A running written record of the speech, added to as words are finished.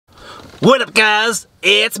What up, guys?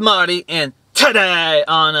 It's Marty, and today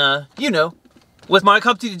on, with my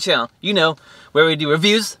Cup TV channel, where we do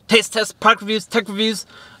reviews, taste tests, product reviews, tech reviews,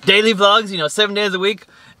 daily vlogs, 7 days a week.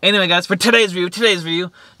 Anyway, guys, for today's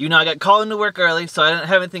review, I got called into work early, so I didn't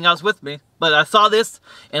have anything else with me. But I saw this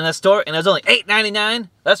in the store, and it was only $8.99.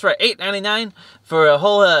 That's right, $8.99 for a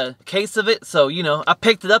whole case of it. So, I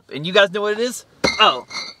picked it up, and you guys know what it is? Oh,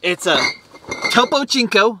 it's a Topo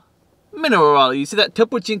Chico mineral water. You see that?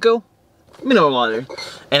 Topo Chico mineral water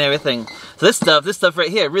and everything. So this stuff right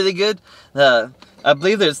here, really good. I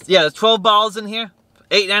believe there's 12 bottles in here.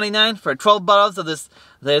 $8.99 for 12 bottles of this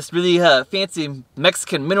really fancy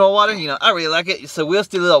Mexican mineral water. I really like it. So we'll just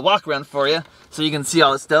do a little walk around for you, so you can see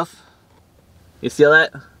all the stuff. You see all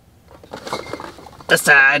that? The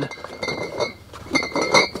side,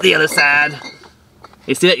 the other side.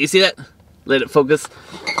 You see that? You see that? Let it focus.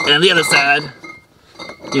 And the other side.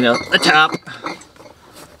 The top.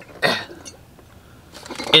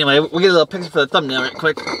 Anyway, we'll get a little picture for the thumbnail right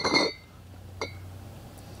quick.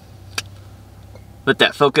 Let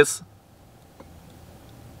that focus.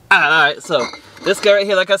 Alright, so this guy right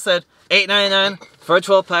here, like I said, $8.99 for a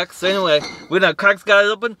 12 pack. So anyway, we're gonna crack this guy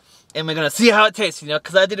open and we're gonna see how it tastes,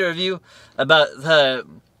 because I did a review about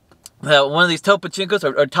one of these Topo Chicos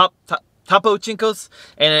or Topo Chicos,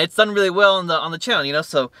 and it's done really well on the channel,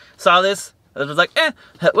 so saw this. I was like,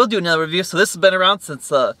 we'll do another review. So this has been around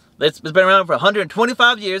since, it's been around for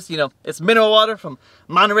 125 years, it's mineral water from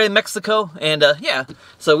Monterey, Mexico, and yeah.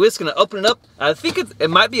 So we're just gonna open it up. I think it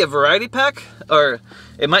might be a variety pack, or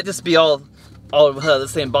it might just be all the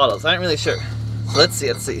same bottles. I ain't really sure. So let's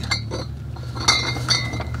see.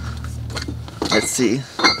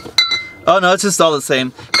 Oh no, it's just all the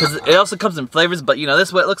same, because it also comes in flavors, but this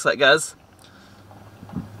is what it looks like, guys.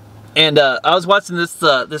 And I was watching this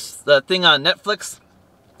thing on Netflix.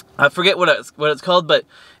 I forget what it's called, but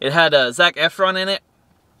it had Zac Efron in it,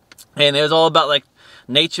 and it was all about like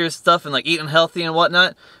nature stuff and like eating healthy and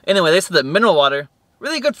whatnot. Anyway, they said that mineral water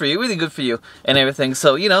really good for you and everything.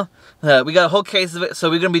 So we got a whole case of it. So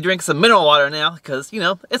we're gonna be drinking some mineral water now, because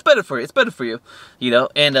it's better for you. It's better for you.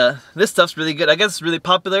 And this stuff's really good. I guess it's really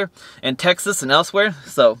popular in Texas and elsewhere.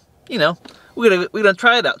 So we're gonna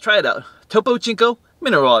try it out. Topo Chico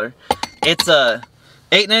mineral water. It's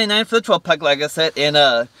 $8.99 for the 12 pack, like I said,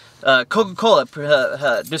 and Coca-Cola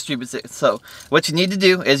distributes it. So what you need to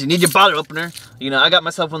do is you need your bottle opener. I got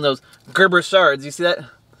myself one of those Gerber shards. You see that?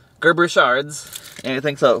 Gerber shards and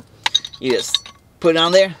everything. So you just put it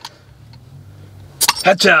on there.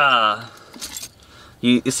 Hacha!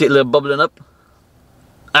 You see it a little bubbling up?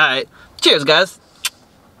 Alright. Cheers, guys.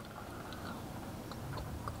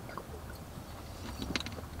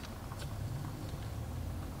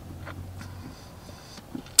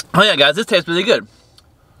 Oh yeah, guys, this tastes really good.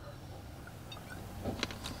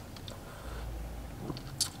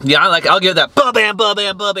 Yeah, I'll give that bam,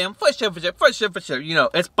 for sure.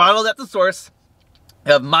 It's bottled at the source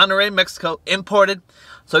of Monterey, Mexico, imported.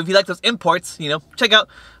 So if you like those imports, check out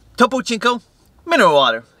Topo Chico mineral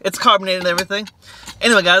water. It's carbonated and everything.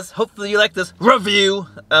 Anyway, guys, hopefully you like this review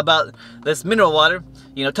about this mineral water.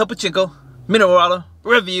 Topo Chico mineral water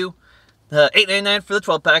review. $8.99 for the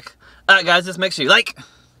 12 pack. Alright, guys, just make sure you like,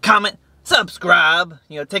 comment, subscribe.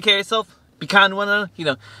 Take care of yourself. Be kind to one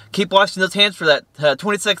another. Keep washing those hands for that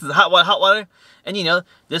 20 seconds of hot water. And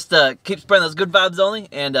just keep spreading those good vibes only.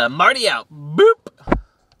 And Marty out. Boop.